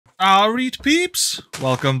Alright peeps,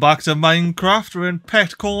 welcome back to Minecraft. We're in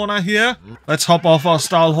Pet Corner here. Let's hop off our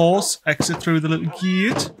stall horse, exit through the little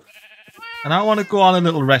gate. And I want to go on a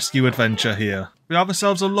little rescue adventure here. We have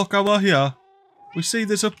ourselves a look over here. We see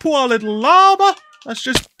there's a poor little llama that's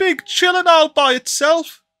just big chilling all by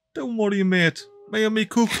itself. Don't worry mate, me and me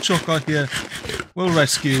cook chucker here. We'll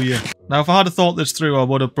rescue you. Now if I had thought this through I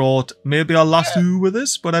would have brought maybe a lasso with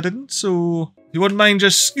us, but I didn't, so... If you wouldn't mind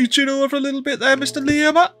just scooching over a little bit there, Mr.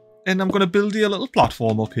 Llama. And I'm going to build you a little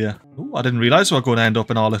platform up here. Oh, I didn't realise we were going to end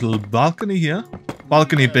up in our little balcony here.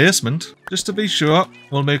 Balcony basement. Just to be sure,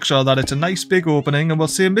 we'll make sure that it's a nice big opening and we'll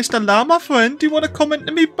say, Mr. Llama friend, do you want to come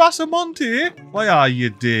into me Basamonte? Why are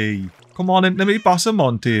you day? Come on into me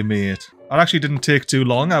Basamonte, mate. That actually didn't take too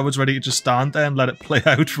long. I was ready to just stand there and let it play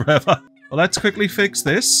out forever. Well, let's quickly fix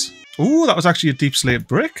this. Ooh, that was actually a deep slate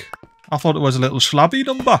brick. I thought it was a little slabby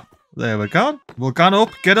number. There we go. We'll gun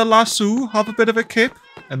up, get a lasso, have a bit of a kip,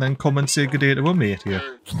 and then come and say good day to a mate here.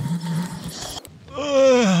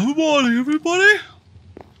 Good morning, everybody.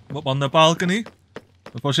 I'm up on the balcony.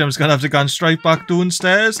 Unfortunately, I'm just going to have to go straight back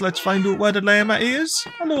downstairs. Let's find out where the llama is.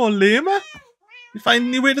 Hello, llama. You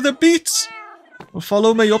finding your way to the beats? Well,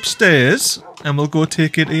 follow me upstairs, and we'll go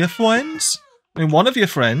take you to your friends. I mean, one of your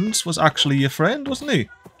friends was actually your friend, wasn't he?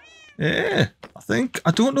 Yeah,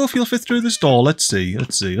 I don't know if he'll fit through this door. Let's see,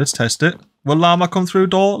 let's test it. Will llama come through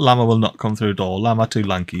door? Llama will not come through door. Llama too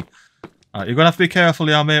lanky. Alright, you're gonna have to be careful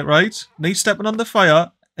here, mate, right? Need stepping on the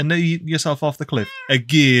fire and then eating yourself off the cliff.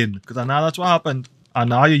 Again, because I know that's what happened. And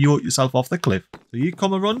now you yacht yourself off the cliff. So you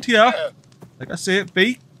come around here. Like I say,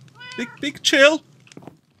 big chill.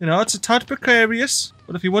 You know, it's a tad precarious.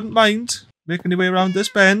 But if you wouldn't mind making your way around this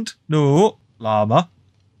bend. No, llama.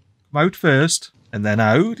 Come out first. And then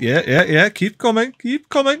out. Yeah. Keep coming.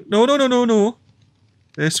 No.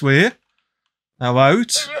 This way. Now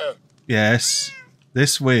out. Yes.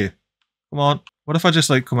 This way. Come on. What if I just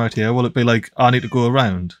like come out here? Will it be like, I need to go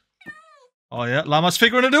around? Oh yeah, llama's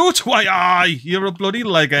figuring it out. Why, aye. You're a bloody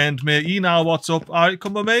legend, mate. You know what's up. Alright,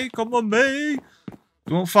 come on me.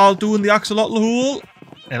 Don't fall doing the axolotl hole.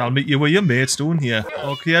 And I'll meet you where your mate's doing here.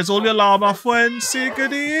 Okay, here's all your llama friends. Say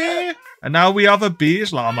good day. And now we have a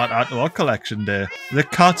beige llama to add to our collection there. The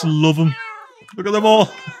cats love them. Look at them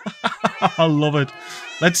all. I love it.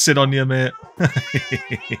 Let's sit on you, mate.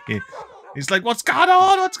 He's like, what's going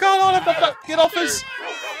on? Get off us.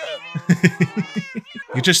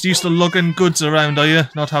 You're just used to lugging goods around, are you?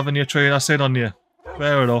 Not having your trader sit on you.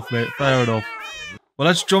 Fair enough, mate. Fair enough. Well,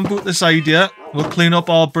 let's jump out the side here. We'll clean up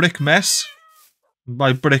our brick mess.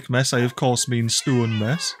 By brick mess, I of course mean stone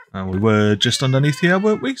mess. And we were just underneath here,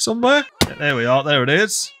 weren't we? Somewhere? Yeah, there we are, there it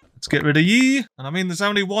is. Let's get rid of ye. And I mean, there's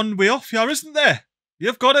only one way off here, isn't there?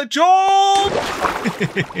 You've got a job!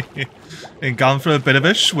 And gone for a bit of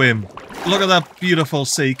a swim. Look at that beautiful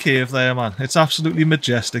sea cave there, man. It's absolutely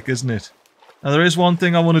majestic, isn't it? Now, there is one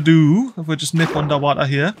thing I want to do, if we just nip underwater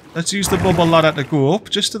here. Let's use the bubble ladder to go up,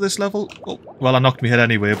 just to this level. Oh, well, I knocked my head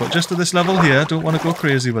anyway, but just to this level here. Don't want to go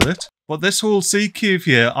crazy with it. But this whole sea cave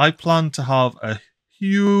here, I plan to have a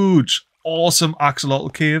huge, awesome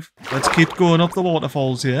axolotl cave. Let's keep going up the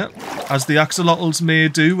waterfalls here, as the axolotls may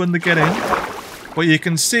do when they get in. But you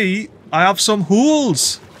can see, I have some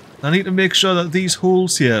holes. I need to make sure that these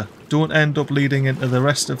holes here don't end up leading into the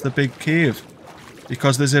rest of the big cave.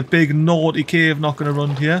 Because there's a big naughty cave knocking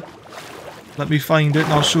around here. Let me find it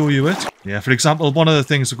and I'll show you it. Yeah, for example, one of the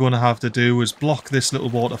things we're going to have to do is block this little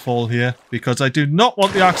waterfall here. Because I do not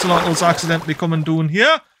want the axolotls accidentally coming down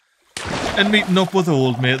here and meeting up with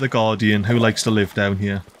old mate the guardian who likes to live down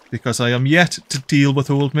here. Because I am yet to deal with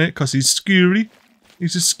old mate because he's scary.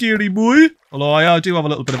 He's a scary boy. Although I do have a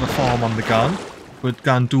little bit of a farm on the gun. We're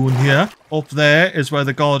going down here. Up there is where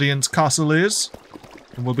the guardian's castle is.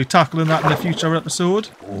 And we'll be tackling that in a future episode.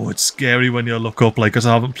 Oh, it's scary when you look up, like, because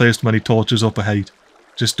I haven't placed many torches up ahead.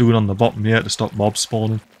 Just doing on the bottom here to stop mobs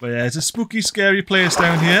spawning. But yeah, it's a spooky, scary place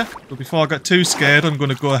down here. But before I get too scared, I'm going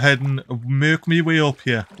to go ahead and make me way up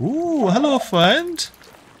here. Ooh, hello, friend.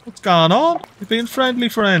 What's going on? You're being friendly,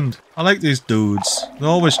 friend. I like these dudes. They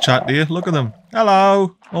always chat to you. Look at them.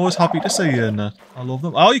 Hello. Always happy to see you in that. I love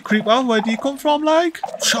them. Oh, you creeper. Where do you come from, like?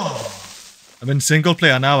 I'm in single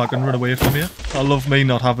player now, I can run away from you. I love me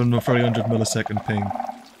not having a 300 millisecond ping.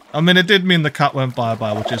 I mean, it did mean the cat went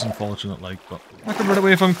bye-bye, which is unfortunate, like, but I can run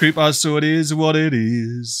away from creepers, so it is what it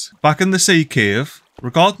is. Back in the sea cave,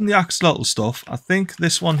 regarding the axolotl stuff, I think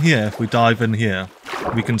this one here, if we dive in here,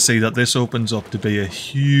 we can see that this opens up to be a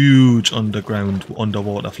huge underground,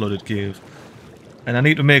 underwater flooded cave. And I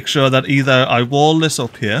need to make sure that either I wall this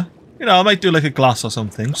up here, you know, I might do like a glass or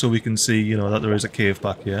something, so we can see, you know, that there is a cave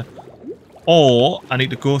back here. Or I need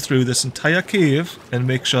to go through this entire cave and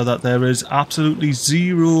make sure that there is absolutely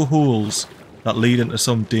 0 holes that lead into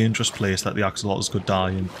some dangerous place that the axolotls could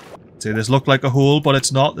die in. See, this looked like a hole, but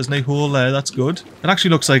it's not. There's no hole there. That's good. It actually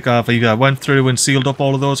looks like I've either went through and sealed up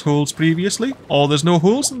all of those holes previously, or there's no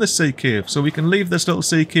holes in this sea cave. So we can leave this little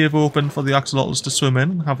sea cave open for the axolotls to swim in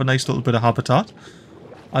and have a nice little bit of habitat.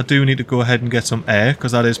 I do need to go ahead and get some air,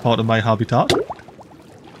 because that is part of my habitat.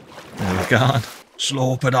 There we go.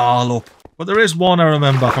 Slope it all up. But there is one I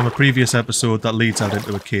remember from a previous episode that leads out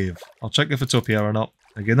into a cave. I'll check if it's up here or not.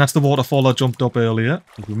 Again, that's the waterfall I jumped up earlier.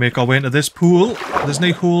 If we make our way into this pool, there's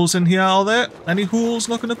no holes in here, are there? Any holes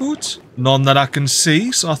knocking about? None that I can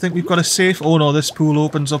see, so I think we've got a safe... Oh no, this pool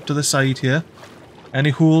opens up to the side here. Any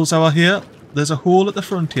holes out here? There's a hole at the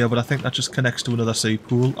front here, but I think that just connects to another sea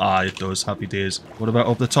pool. Ah, it does. Happy days. What about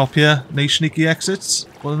up the top here? Nice sneaky exits?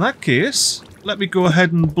 Well, in that case, let me go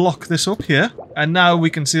ahead and block this up here. And now we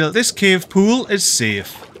can see that this cave pool is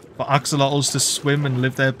safe for axolotls to swim and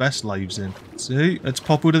live their best lives in. See, let's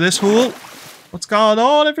pop out of this hole. What's going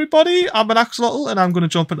on, everybody? I'm an axolotl and I'm going to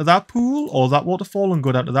jump into that pool or that waterfall and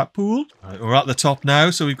go down to that pool. Right, we're at the top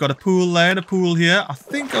now, so we've got a pool there and a pool here. I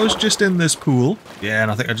think I was just in this pool. Yeah,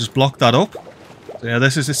 and I think I just blocked that up. So yeah,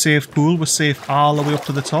 this is a safe pool. We're safe all the way up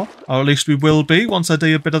to the top. Or at least we will be once I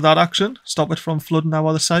do a bit of that action. Stop it from flooding our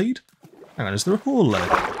other side. Hang on, is there a hole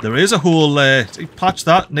there? There is a hole there. Patch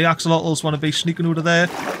that. And the axolotls want to be sneaking out of there.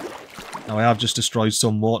 Now I have just destroyed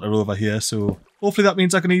some water over here, so hopefully that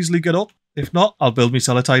means I can easily get up. If not, I'll build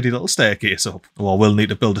myself a tidy little staircase up. Oh, I will need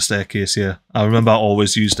to build a staircase here. I remember I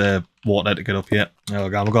always used water to get up here. There we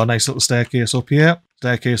go, we've got a nice little staircase up here.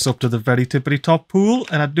 Staircase up to the very tippity top pool,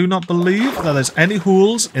 and I do not believe that there's any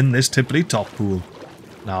holes in this tippity top pool.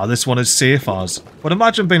 Now, this one is safe as. But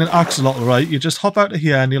imagine being an axolotl, right? You just hop out of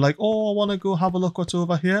here and you're like, oh, I want to go have a look what's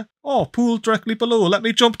over here. Oh, pool directly below. Let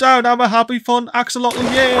me jump down. I'm a happy, fun axolotl.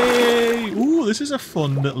 Yay! Ooh, this is a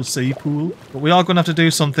fun little sea pool. But we are going to have to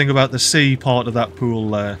do something about the sea part of that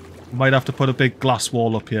pool there. We might have to put a big glass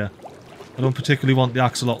wall up here. I don't particularly want the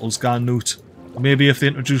axolotls going out. Maybe if they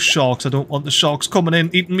introduce sharks, I don't want the sharks coming in,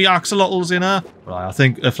 eating me axolotls, you know? Right, I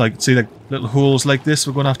think if, like, see, like, little holes like this,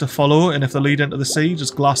 we're going to have to follow, and if they lead into the sea,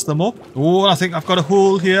 just glass them up. Oh, I think I've got a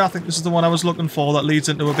hole here. I think this is the one I was looking for that leads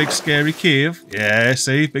into a big scary cave. Yeah,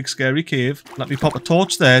 see? Big scary cave. Let me pop a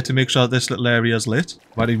torch there to make sure this little area is lit.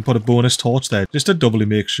 Might even put a bonus torch there, just to doubly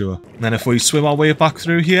make sure. And then if we swim our way back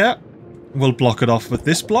through here, we'll block it off with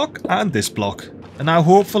this block and this block. And now,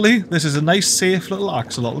 hopefully, this is a nice, safe little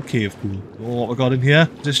axolotl cave pool. Oh, what we got in here?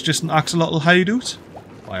 Is this just an axolotl hideout?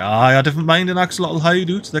 Why, aye, I didn't mind an axolotl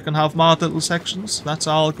hideout. They can have mad little sections. That's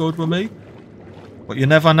all good with me. But you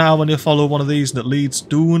never know when you follow one of these that leads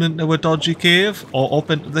down into a dodgy cave or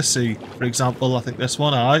up into the sea. For example, I think this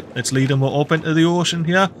one, aye, it's leading up into the ocean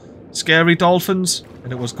here. Scary dolphins.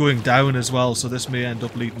 And it was going down as well, so this may end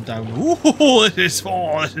up leading down. Ooh, this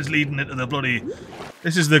is leading into the bloody...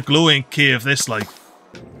 This is the glowing cave, this, like.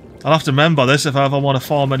 I'll have to remember this if I ever want to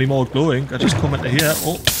farm any more glowing. I just come into here.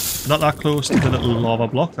 Oh, not that close to the little lava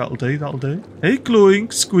block. That'll do, that'll do. Hey, glowing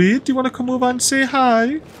squid, do you want to come over and say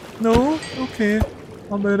hi? No? Okay.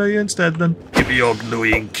 I'll murder you instead then. Give me your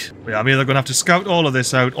glowing. Yeah, I'm either going to have to scout all of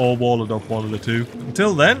this out or wall it up, one of the two.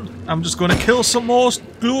 Until then, I'm just going to kill some more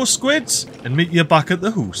glow squids and meet you back at the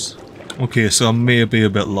house. Okay, so I may be a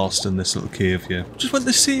bit lost in this little cave here. Just went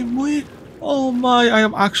the same way. Oh my, I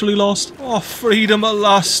am actually lost. Oh, freedom at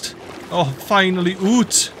last. Oh, finally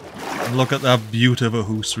out. And look at that beautiful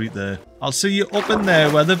house right there. I'll see you up in there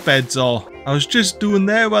where the beds are. I was just doing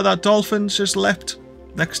there where that dolphin's just leapt.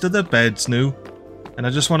 Next to the beds now. And I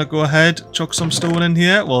just want to go ahead, chuck some stone in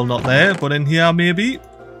here. Well, not there, but in here maybe.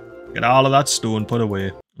 Get all of that stone put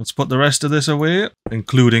away. Let's put the rest of this away,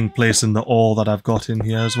 including placing the ore that I've got in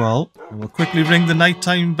here as well. And we'll quickly ring the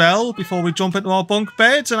nighttime bell before we jump into our bunk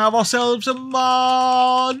beds and have ourselves a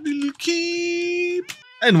mad little keep.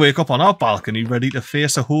 And wake up on our balcony ready to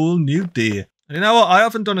face a whole new day. And you know what? I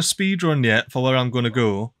haven't done a speed run yet for where I'm going to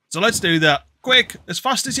go. So let's do that. Quick, as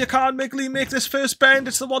fast as you can, MiGly, make this first bend.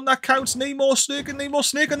 It's the one that counts. Need more snake, and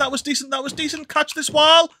that was decent, that was decent. Catch this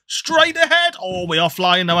wall, straight ahead. Oh, we are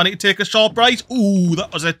flying now. I need to take a sharp right. Ooh,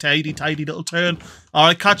 that was a tidy little turn. All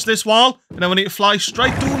right, catch this wall, and then we need to fly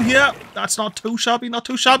straight down here. That's not too shabby, not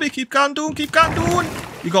too shabby. Keep going down, keep going down.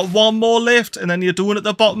 You got one more lift, and then you're doing at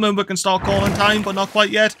the bottom, and we can start calling time, but not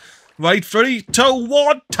quite yet. Right, 3, 2,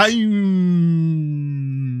 1, time.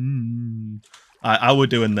 How we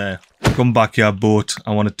doing there? Come back here, boat.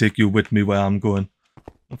 I want to take you with me where I'm going.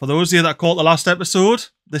 And for those of you that caught the last episode,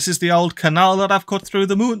 this is the old canal that I've cut through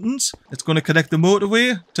the mountains. It's going to connect the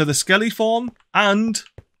motorway to the Skelly farm and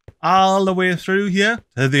all the way through here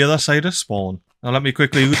to the other side of spawn. Now let me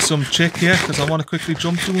quickly loot some chick here, because I want to quickly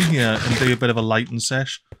jump down here and do a bit of a lighting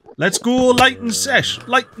sesh. Let's go, lighting sesh,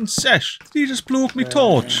 lighting sesh. He just blew up my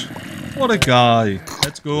torch. What a guy.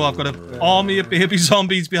 Let's go, I've got an army of baby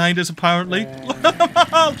zombies behind us apparently.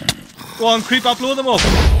 Go on, creeper, blow them up.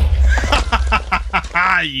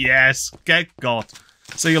 Yes, get got.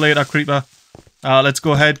 See you later, creeper. Let's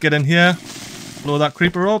go ahead, get in here. Blow that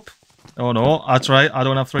creeper up. Oh no, that's right, I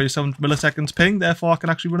don't have 37 milliseconds ping, therefore I can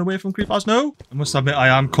actually run away from creepers now. I must admit, I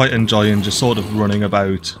am quite enjoying just sort of running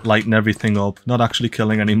about, lighting everything up, not actually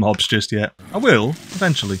killing any mobs just yet. I will,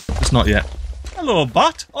 eventually, just not yet. Hello,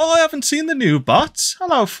 bat. Oh, I haven't seen the new bats.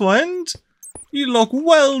 Hello, friend. You look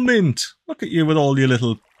well mint. Look at you with all your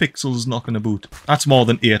little pixels knocking about. That's more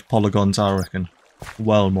than 8 polygons, I reckon.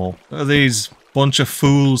 Well more. Look at these bunch of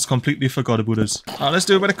fools completely forgot about us. Let's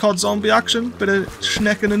do a bit of COD zombie action. Bit of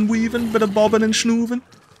schnecking and weaving. Bit of bobbing and schnooving.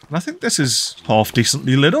 And I think this is half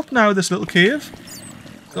decently lit up now, this little cave.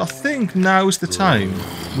 So I think now's the time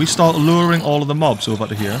we start luring all of the mobs over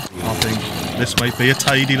to here. I think this might be a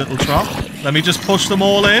tidy little trap. Let me just push them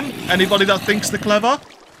all in. Anybody that thinks they're clever,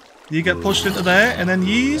 you get pushed into there, and then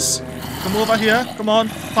yees, come over here. Come on,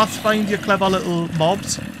 pathfind your clever little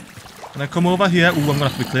mobs. And then come over here. Ooh, I'm gonna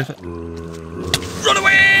have to be clear. Run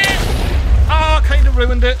away! Oh, I kind of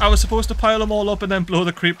ruined it. I was supposed to pile them all up and then blow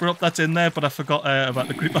the creeper up that's in there, but I forgot about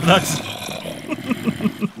the creeper that's...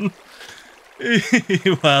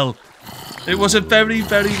 Well, it was a very,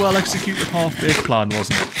 very well executed half-baked plan,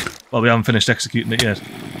 wasn't it? Well, we haven't finished executing it yet.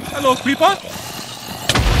 Hello, creeper!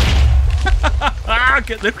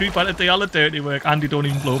 Get the creeper to do all the dirty work, and you don't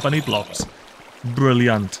even blow up any blocks.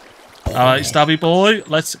 Brilliant. Alright, Stabby boy,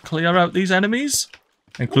 let's clear out these enemies,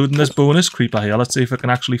 including this bonus creeper here. Let's see if I can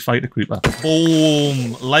actually fight a creeper.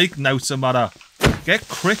 Boom! Like nout's a matter. Get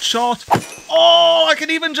crit shot. Oh, I can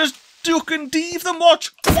even just duck and deave them,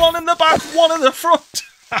 watch! One in the back, one in the front!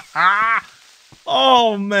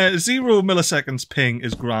 Oh man, 0 milliseconds ping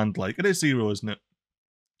is grand, like. It is 0, isn't it?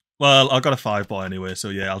 Well, I got a 5 bar anyway, so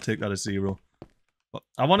yeah, I'll take that as 0. But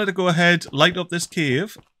I wanted to go ahead, light up this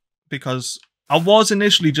cave, because I was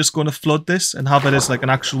initially just going to flood this and have it as like an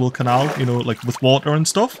actual canal, you know, like with water and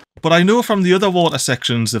stuff. But I know from the other water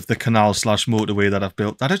sections of the canal / motorway that I've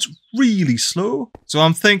built that it's really slow. So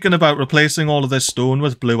I'm thinking about replacing all of this stone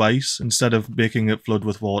with blue ice instead of making it flood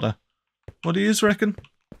with water. What do you reckon?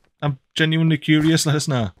 I'm genuinely curious, let us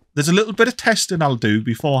know. There's a little bit of testing I'll do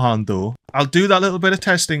beforehand though. I'll do that little bit of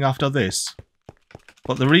testing after this.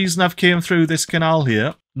 But the reason I've came through this canal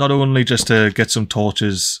here, not only just to get some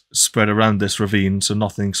torches spread around this ravine so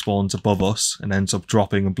nothing spawns above us and ends up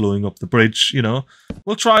dropping and blowing up the bridge, you know.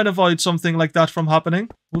 We'll try and avoid something like that from happening.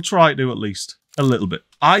 We'll try to at least. A little bit.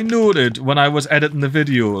 I noted when I was editing the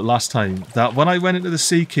video last time that when I went into the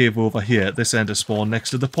sea cave over here at this end of spawn next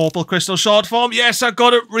to the purple crystal shard farm, yes, I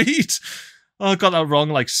got it right! I got that wrong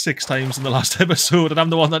like 6 times in the last episode and I'm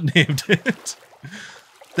the one that named it.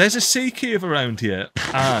 There's a sea cave around here,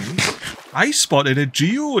 and I spotted a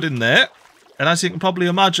geode in there. And as you can probably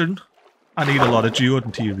imagine, I need a lot of geode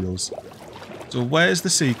materials. So where's the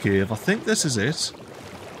sea cave? I think this is it.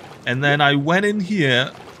 And then I went in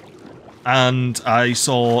here, and I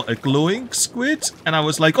saw a glowing squid. And I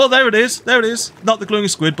was like, oh, there it is. There it is. Not the glowing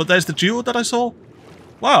squid, but there's the geode that I saw.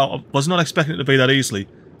 Wow, I was not expecting it to be that easily.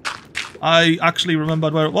 I actually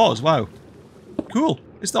remembered where it was. Wow. Cool.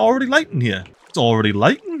 Is there already light in here? It's already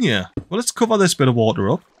light in here. Well, let's cover this bit of water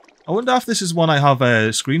up. I wonder if this is one I have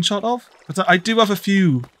a screenshot of. Because I do have a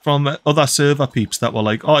few from other server peeps that were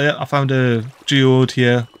like, oh yeah, I found a geode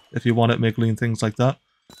here if you want it, MiGly and things like that.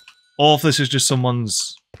 Or if this is just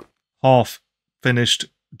someone's half-finished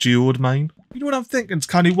geode mine. You know what I'm thinking? It's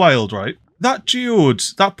kind of wild, right? That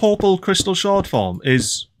geode, that purple crystal shard farm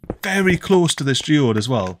is very close to this geode as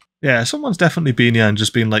well. Yeah, someone's definitely been here and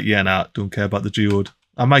just been like, yeah, nah, don't care about the geode.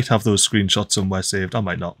 I might have those screenshots somewhere saved. I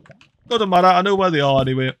might not. Doesn't matter. I know where they are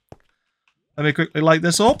anyway. Let me quickly light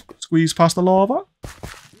this up. Squeeze past the lava.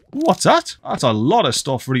 What's that? That's a lot of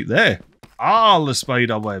stuff right there. All the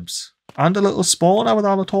spider webs. And a little spawner with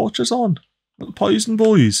all the torches on. Little poison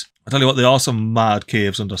boys. I tell you what, there are some mad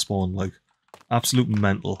caves under spawn. Like, absolute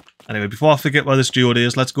mental. Anyway, before I forget where this geode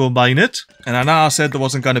is, let's go and mine it. And I know I said there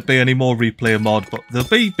wasn't going to be any more replay mod, but there'll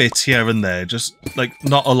be bits here and there. Just, like,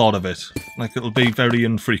 not a lot of it. Like, it'll be very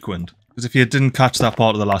infrequent. Because if you didn't catch that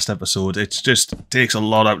part of the last episode, it just takes a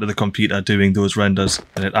lot out of the computer doing those renders.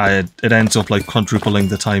 And it ends up, like, quadrupling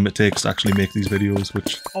the time it takes to actually make these videos,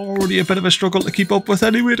 which is already a bit of a struggle to keep up with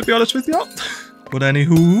anyway, to be honest with you. But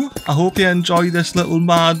anywho, I hope you enjoy this little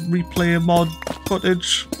mad replay mod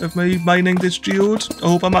footage of me mining this geode. I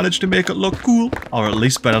hope I managed to make it look cool. Or at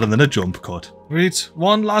least better than a jump cut. Right,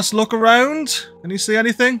 one last look around. Can you see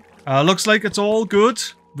anything? Looks like it's all good.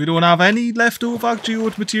 We don't have any leftover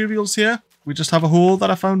geode materials here. We just have a hole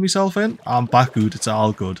that I found myself in. I'm back good, it's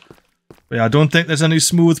all good. But yeah, I don't think there's any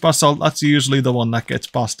smooth basalt. That's usually the one that gets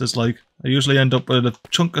past us. Like, I usually end up with a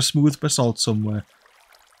chunk of smooth basalt somewhere.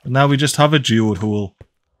 And now we just have a geode hole.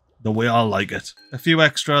 The way I like it. A few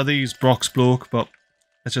extra of these Brock's bloke, but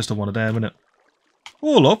it's just a one of them, innit?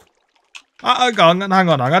 Hold up. Hang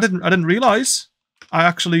on. I didn't realise I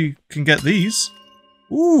actually can get these.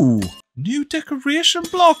 Ooh, new decoration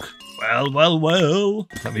block. Well.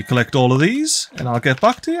 Let me collect all of these, and I'll get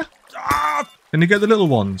back to you. Can you get the little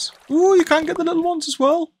ones? Ooh, you can get the little ones as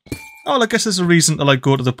well. Oh, I guess there's a reason to like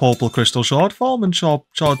go to the purple crystal shard farm and shard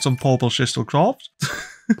some purple crystal craft.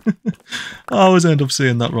 I always end up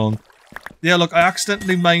saying that wrong. Yeah, look, I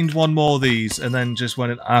accidentally mined one more of these and then just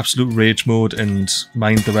went in absolute rage mode and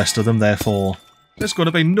mined the rest of them. Therefore, there's going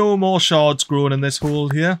to be no more shards growing in this hole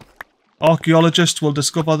here. Archaeologists will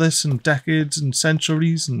discover this in decades and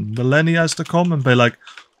centuries and millennia to come and be like,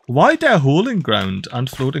 why there hole in ground and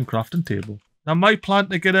floating crafting table? Now, my plan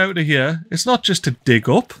to get out of here, it's not just to dig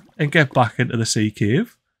up and get back into the sea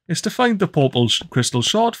cave. It's to find the purple crystal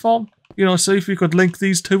shard farm. You know, see if we could link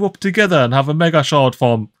these two up together and have a mega shard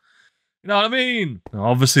farm. You know what I mean? Now,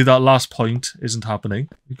 obviously, that last point isn't happening.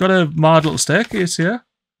 We've got a mad little staircase here.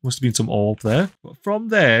 Must have been some orb there. But from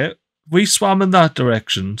there, we swam in that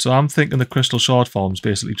direction. So I'm thinking the crystal shard farm's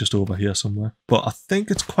basically just over here somewhere. But I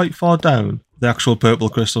think it's quite far down, the actual purple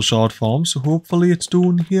crystal shard farm. So hopefully it's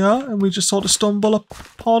down here and we just sort of stumble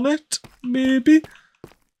upon it. Maybe.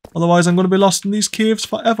 Otherwise, I'm going to be lost in these caves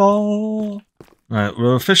forever. Right,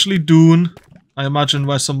 we're officially done. I imagine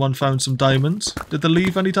where someone found some diamonds. Did they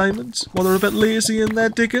leave any diamonds? Well, they're a bit lazy in their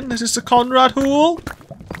digging. Is this a Conrad hole?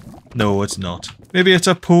 No, it's not. Maybe it's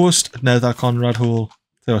a post-nether Conrad hole.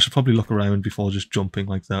 So I should probably look around before just jumping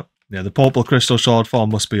like that. Yeah, the purple crystal shard farm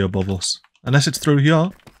must be above us. Unless it's through here.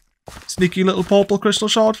 Sneaky little purple crystal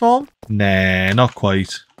shard farm? Nah, not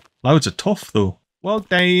quite. Clouds are tough, though. Well,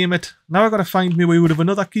 damn it. Now I've got to find my way out of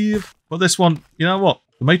another cave. But this one, you know what?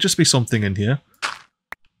 There might just be something in here.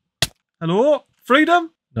 Hello?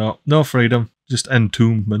 Freedom? No, no freedom. Just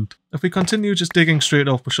entombment. If we continue just digging straight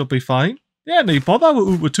up, we should be fine. Yeah, no bother with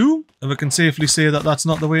Uber 2. And we can safely say that that's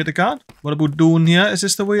not the way to go. What about doing here? Is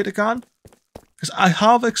this the way to go? Because I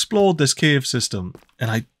have explored this cave system.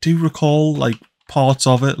 And I do recall, like, parts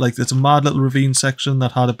of it. Like, there's a mad little ravine section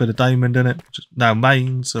that had a bit of diamond in it. Which is now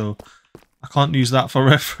mine, so I can't use that for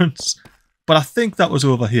reference. But I think that was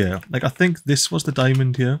over here. Like, I think this was the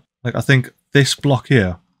diamond here. Like, I think this block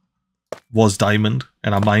here was diamond,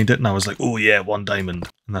 and I mined it, and I was like, oh yeah, one diamond.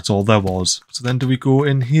 And that's all there was. So then do we go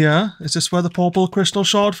in here? Is this where the purple crystal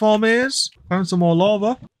shard farm is? Found some more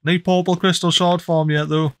lava. No purple crystal shard farm yet,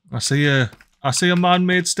 though. I see a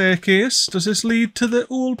man-made staircase. Does this lead to the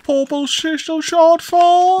old purple crystal shard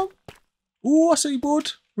farm? Oh, I see,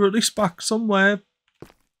 bud. We're at least back somewhere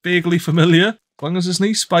vaguely familiar. As long as there's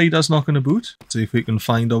no spiders knocking about. See if we can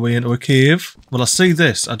find our way into a cave. Well, I see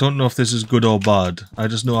this. I don't know if this is good or bad. I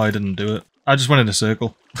just know I didn't do it. I just went in a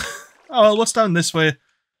circle. Oh, well, what's down this way?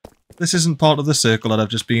 This isn't part of the circle that I've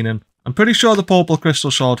just been in. I'm pretty sure the purple crystal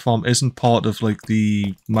shard farm isn't part of, like,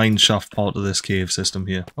 the mine shaft part of this cave system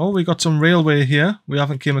here. Oh, we got some railway here. We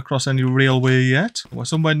haven't came across any railway yet. We're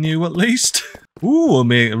somewhere new, at least. Ooh,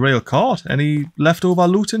 a rail cart. Any leftover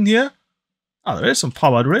loot in here? Oh, there is some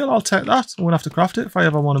powered rail. I'll take that. I won't have to craft it if I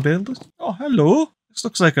ever want to build it. Oh, hello. This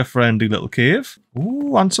looks like a friendly little cave.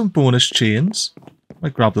 Ooh, and some bonus chains.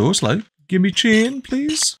 Might grab those, like. Give me chain,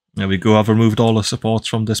 please. There we go. I've removed all the supports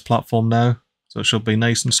from this platform now. So it should be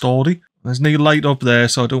nice and sturdy. There's no light up there,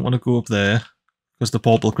 so I don't want to go up there. Because the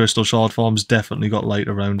purple crystal shard farm's definitely got light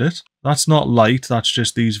around it. That's not light. That's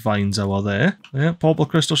just these vines over there. Yeah, purple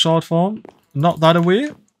crystal shard farm. Not that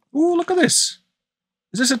away. Ooh, look at this.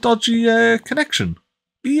 Is this a dodgy connection?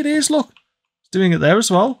 It is, look. It's doing it there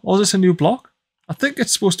as well. Or is this a new block? I think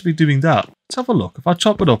it's supposed to be doing that. Let's have a look. If I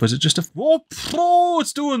chop it up, is it just a... Whoa,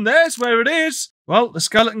 it's doing this where it is. Well, the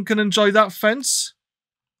skeleton can enjoy that fence.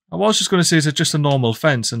 I was just going to say, is it just a normal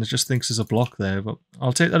fence and it just thinks there's a block there, but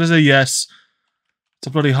I'll take that as a yes. It's a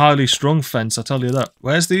bloody highly strung fence, I tell you that.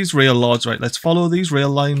 Where's these rail lords? Right, let's follow these rail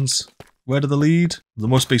lines. Where do they lead? There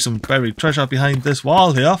must be some buried treasure behind this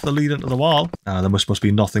wall here if they lead into the wall. There must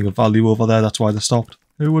be nothing of value over there, that's why they stopped.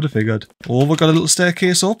 Who would have figured? Oh, we've got a little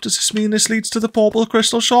staircase up. Does this mean this leads to the purple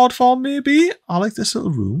crystal shard farm, maybe? I like this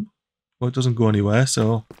little room. Well, it doesn't go anywhere,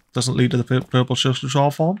 so it doesn't lead to the purple crystal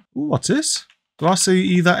shard farm. Ooh, what's this? Do I see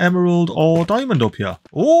either emerald or diamond up here?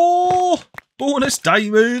 Oh!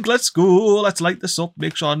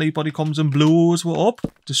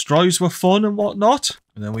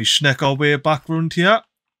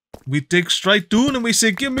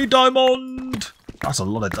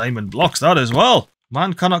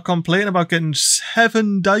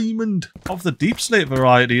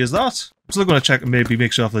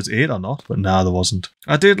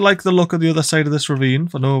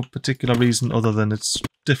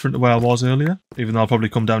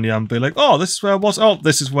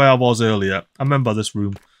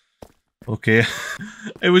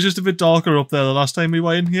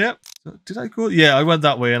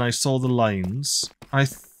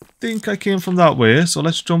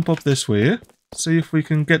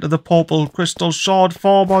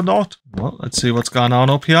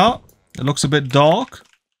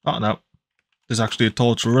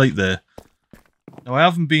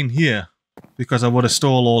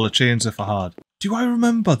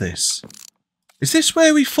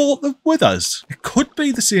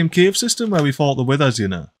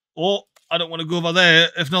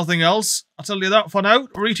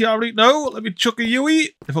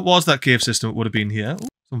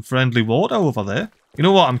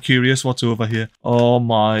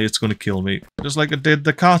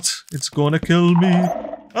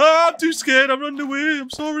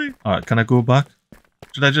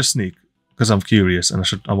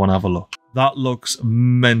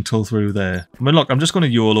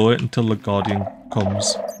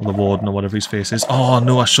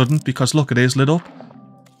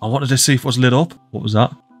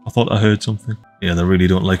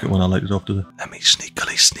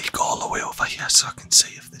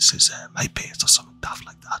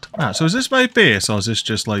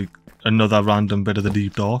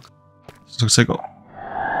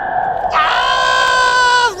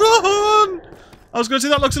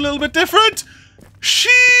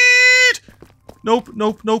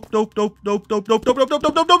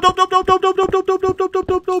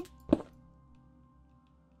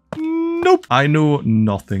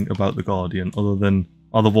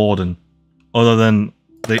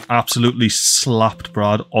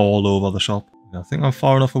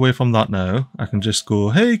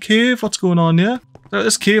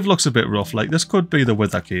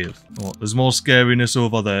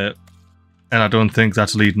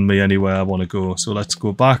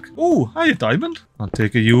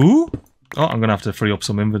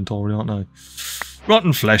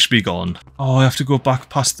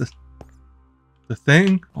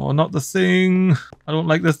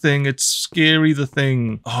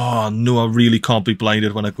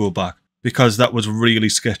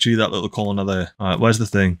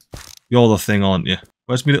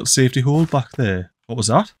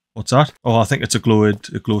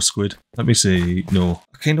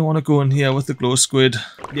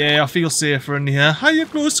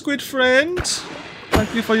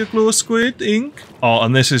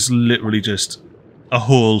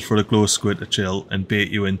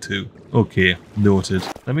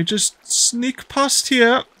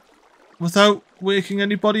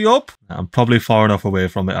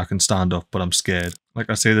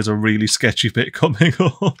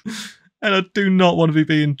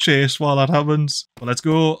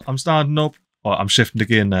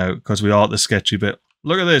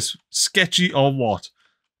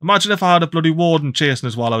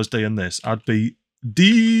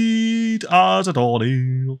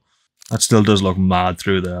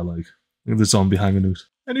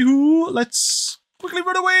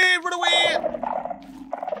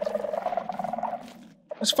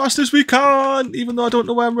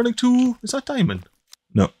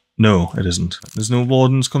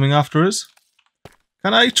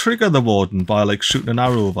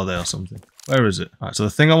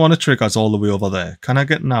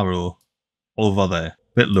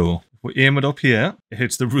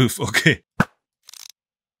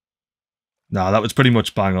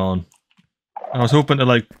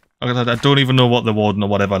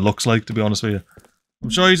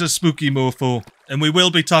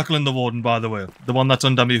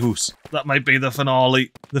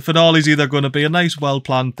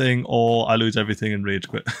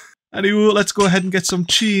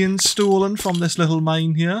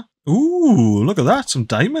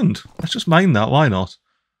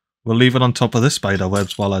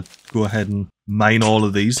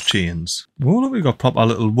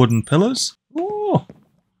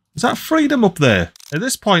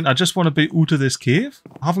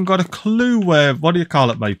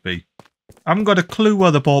 I haven't got a clue where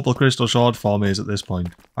the purple crystal shard farm is at this point.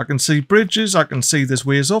 I can see bridges, I can see this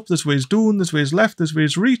way's up, this way's down, this way's left, this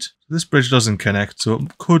way's right. This bridge doesn't connect, so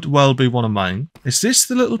it could well be one of mine. Is this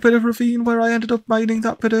the little bit of ravine where I ended up mining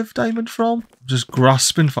that bit of diamond from? I'm just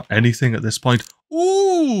grasping for anything at this point.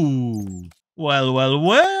 Ooh! Well, well,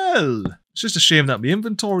 well! It's just a shame that my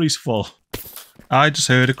inventory's full. I just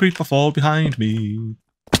heard a creeper fall behind me.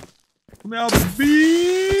 Come here,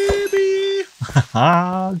 baby!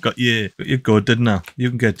 Haha, got you good, didn't I? You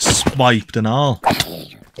can get swiped and all.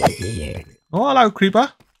 Oh, hello,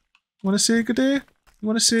 creeper. You want to say good day? You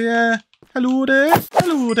want to say, hello there?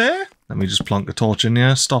 Hello there? Let me just plonk a torch in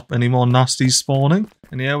here, stop any more nasties spawning.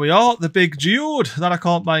 And here we are, the big geode that I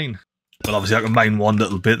can't mine. Well, obviously I can mine one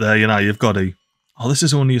little bit there, you know, you've got to. Oh, this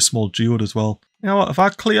is only a small geode as well. You know what, if I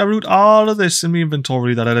clear out all of this in my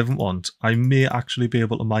inventory that I didn't want, I may actually be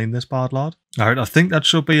able to mine this bad lad. Alright, I think that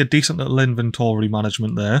should be a decent little inventory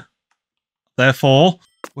management there. Therefore,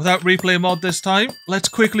 without replay mod this time, let's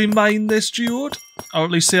quickly mine this geode. Or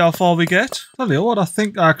at least see how far we get. Tell you what, I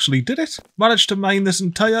think I actually did it. Managed to mine this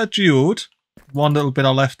entire geode. One little bit I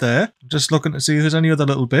left there. Just looking to see if there's any other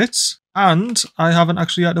little bits. And I haven't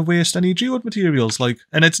actually had to waste any geode materials, like,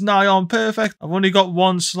 and it's nigh on perfect. I've only got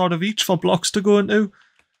one slot of each for blocks to go into.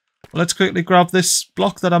 Let's quickly grab this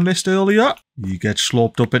block that I missed earlier. You get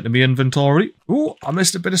sloped up into my inventory. Ooh, I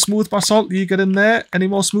missed a bit of smooth basalt. You get in there. Any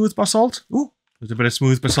more smooth basalt? Ooh, there's a bit of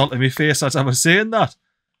smooth basalt in my face as I was saying that.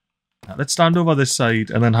 Now, let's stand over this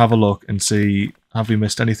side and then have a look and see, have we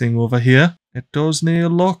missed anything over here? It does near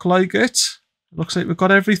look like it. Looks like we've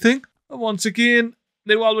got everything. And once again,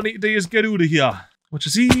 now all we need to do is get out of here. Which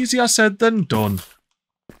is easier said than done.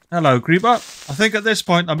 Hello, creeper. I think at this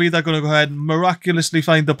point, I'm either going to go ahead and miraculously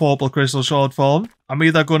find the purple crystal shard farm. I'm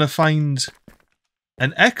either going to find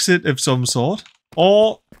an exit of some sort.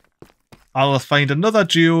 Or I'll find another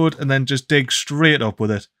geode and then just dig straight up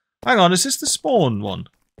with it. Hang on, is this the spawn one?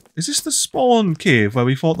 Is this the spawn cave where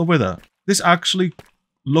we fought the wither? This actually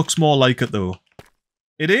looks more like it though.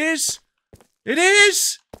 It is! It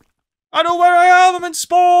is! I know where I am, I'm in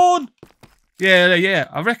spawn! Yeah,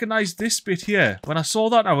 I recognise this bit here. When I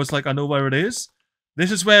saw that, I was like, I know where it is.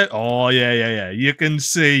 This is where... Oh, yeah. You can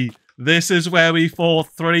see. This is where we fought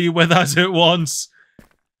 3 withers at once.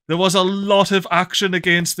 There was a lot of action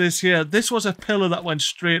against this here. This was a pillar that went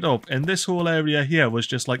straight up, and this whole area here was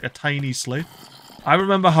just like a tiny slit. I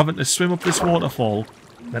remember having to swim up this waterfall.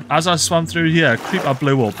 Then as I swam through here, a creeper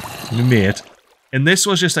blew up. My mate. And this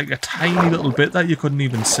was just like a tiny little bit that you couldn't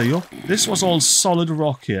even see up. This was all solid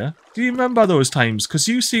rock here. Do you remember those times? Because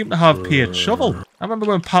you seem to have Pate shovel. I remember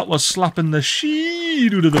when Pat was slapping the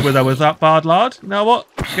shit out of the wither with that bad lad. You know what?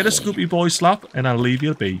 Get a Scoopy Boy slap and I'll leave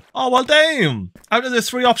you be. Oh, well, damn. Out of the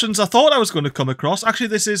 3 options I thought I was going to come across, actually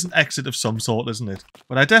this is an exit of some sort, isn't it?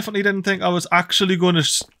 But I definitely didn't think I was actually going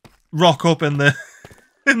to rock up in the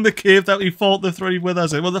in the cave that we fought the 3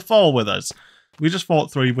 withers in. Well, the 4 withers. We just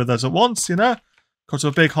fought 3 withers at once, you know? Because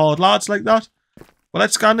we're big hard lads like that. Well,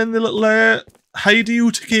 let's scan in the little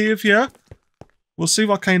hideout cave here. We'll see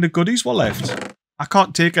what kind of goodies were left. I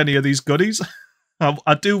can't take any of these goodies.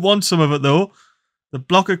 I do want some of it though. The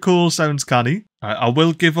block of coal sounds canny. I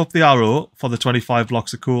will give up the arrow for the 25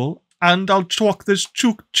 blocks of coal. And I'll chuck this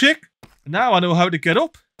chook chick. Now I know how to get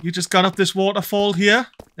up. You just gone up this waterfall here.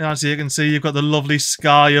 And as you can see, you've got the lovely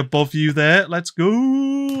sky above you there. Let's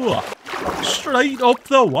go. Straight up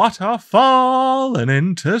the waterfall and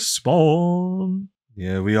into spawn.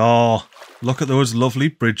 Here we are. Look at those lovely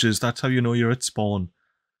bridges. That's how you know you're at spawn.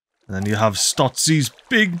 And then you have Stotsy's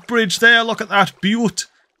big bridge there. Look at that beaut.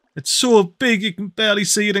 It's so big you can barely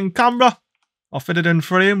see it in camera. Or fit it in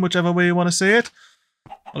frame, whichever way you want to say it.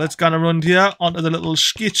 Well, let's go around here onto the little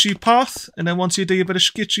sketchy path. And then once you do a bit of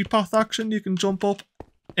sketchy path action, you can jump up.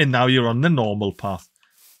 And now you're on the normal path.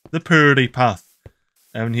 The purdy path.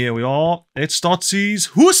 And here we are. It's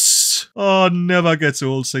Stotsy's Huss! Oh, never gets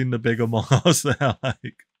old seeing the big among us there,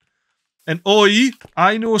 like. And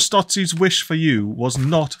I know Stotsy's wish for you was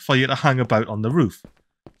not for you to hang about on the roof.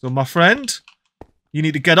 So, my friend, you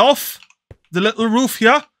need to get off the little roof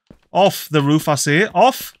here. Off the roof, I say.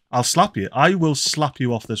 Off. I'll slap you. I will slap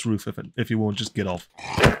you off this roof if you won't just get off.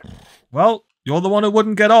 Well, you're the one who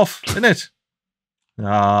wouldn't get off, innit?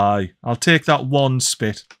 Aye, I'll take that 1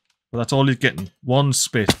 spit. But that's all you're getting. 1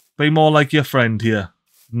 spit. Be more like your friend here.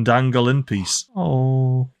 And dangle in peace.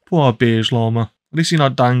 Oh, poor beige llama. At least you're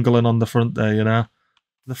not dangling on the front there, you know.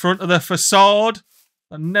 The front of the facade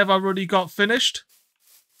that never really got finished.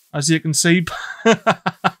 As you can see.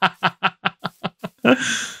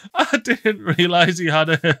 I didn't realise he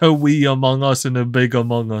had a wee Among Us and a big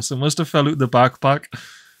Among Us. It must have fell out the backpack.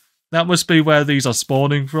 That must be where these are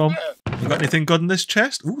spawning from. You got anything good in this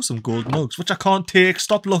chest? Ooh, some gold nugs, which I can't take.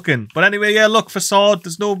 Stop looking. But anyway, yeah, look, facade.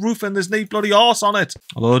 There's no roof and there's no bloody arse on it.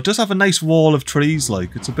 Although it does have a nice wall of trees,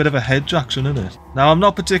 like. It's a bit of a hedge action, isn't it? Now, I'm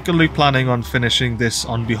not particularly planning on finishing this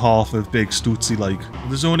on behalf of Big Stootsy, like.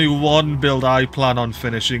 There's only one build I plan on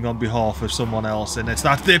finishing on behalf of someone else, and it's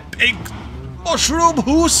that the big mushroom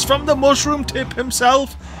hoose from the mushroom tip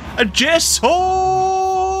himself. A Gesso!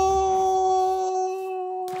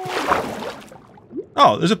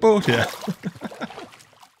 Oh, there's a boat here.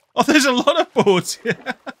 Oh, there's a lot of boats here.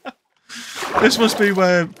 This must be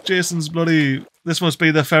where Jason's bloody... This must be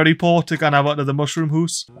the ferry port to get out of the mushroom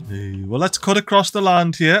house. Hey, well, let's cut across the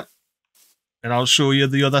land here. And I'll show you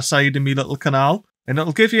the other side of me little canal. And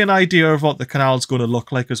it'll give you an idea of what the canal's going to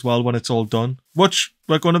look like as well when it's all done. Which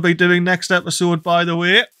we're going to be doing next episode, by the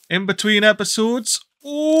way. In between episodes.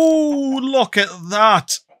 Oh, look at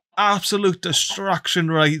that. Absolute distraction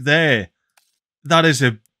right there. That is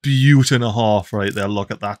a beaut and a half right there. Look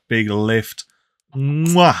at that big lift.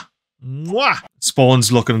 Mwah! Mwah!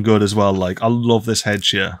 Spawn's looking good as well. Like, I love this hedge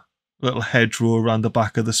here. Little hedgerow around the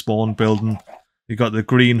back of the spawn building. You got the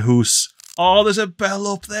green house. Oh, there's a bell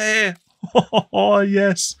up there. Oh,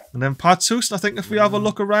 yes. And then Pat's house. I think if we have a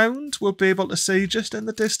look around, we'll be able to see just in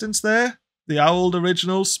the distance there. The old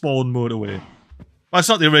original spawn motorway. Well, it's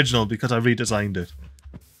not the original because I redesigned it.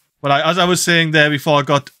 But as I was saying there before I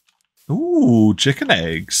got... Ooh, chicken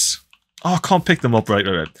eggs. Oh, I can't pick them up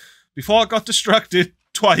right. Before I got distracted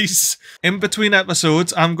twice, in between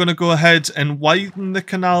episodes, I'm going to go ahead and widen the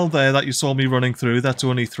canal there that you saw me running through. That's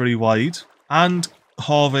only 3 wide. And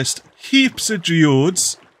harvest heaps of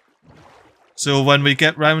geodes. So when we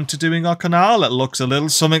get round to doing our canal, it looks a little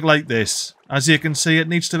something like this. As you can see, it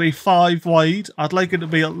needs to be 5 wide. I'd like it to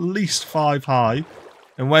be at least 5 high.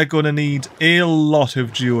 And we're going to need a lot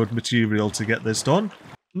of geode material to get this done.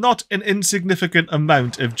 Not an insignificant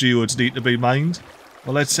amount of geodes need to be mined.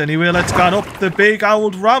 Well, let's get up the big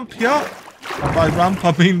old ramp here. And by ramp,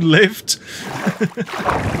 I mean lift.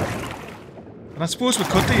 And I suppose we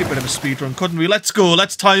could do a bit of a speedrun, couldn't we? Let's go,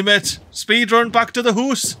 let's time it. Speedrun back to the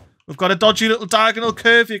house. We've got a dodgy little diagonal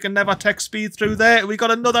curve. You can never take speed through there. We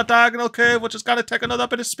got another diagonal curve, which is going to take another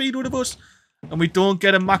bit of speed out of us. And we don't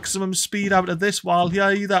get a maximum speed out of this while here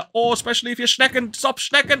either. Oh, especially if you're schnecking. Stop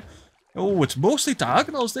schnecking. Oh, it's mostly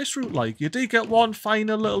diagonals, this route, like. You do get one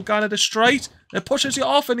final little kind of straight. It pushes you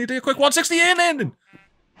off and you do a quick 160 in.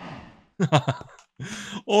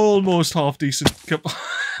 Almost half decent.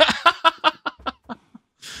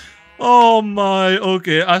 Oh my,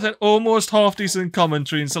 okay. I said almost half decent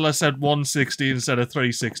commentary until I said 160 instead of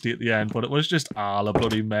 360 at the end, but it was just a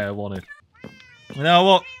bloody mare, wasn't it? You know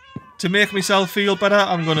what? To make myself feel better,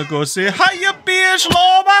 I'm gonna go say, hiya, beige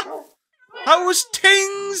llama! How's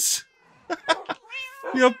tings?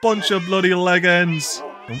 You bunch of bloody leg ends.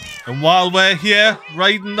 And while we're here,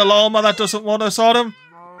 riding the llama that doesn't want us on him,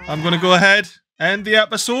 I'm gonna go ahead, end the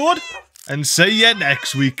episode, and see you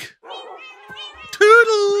next week.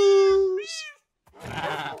 Toodles!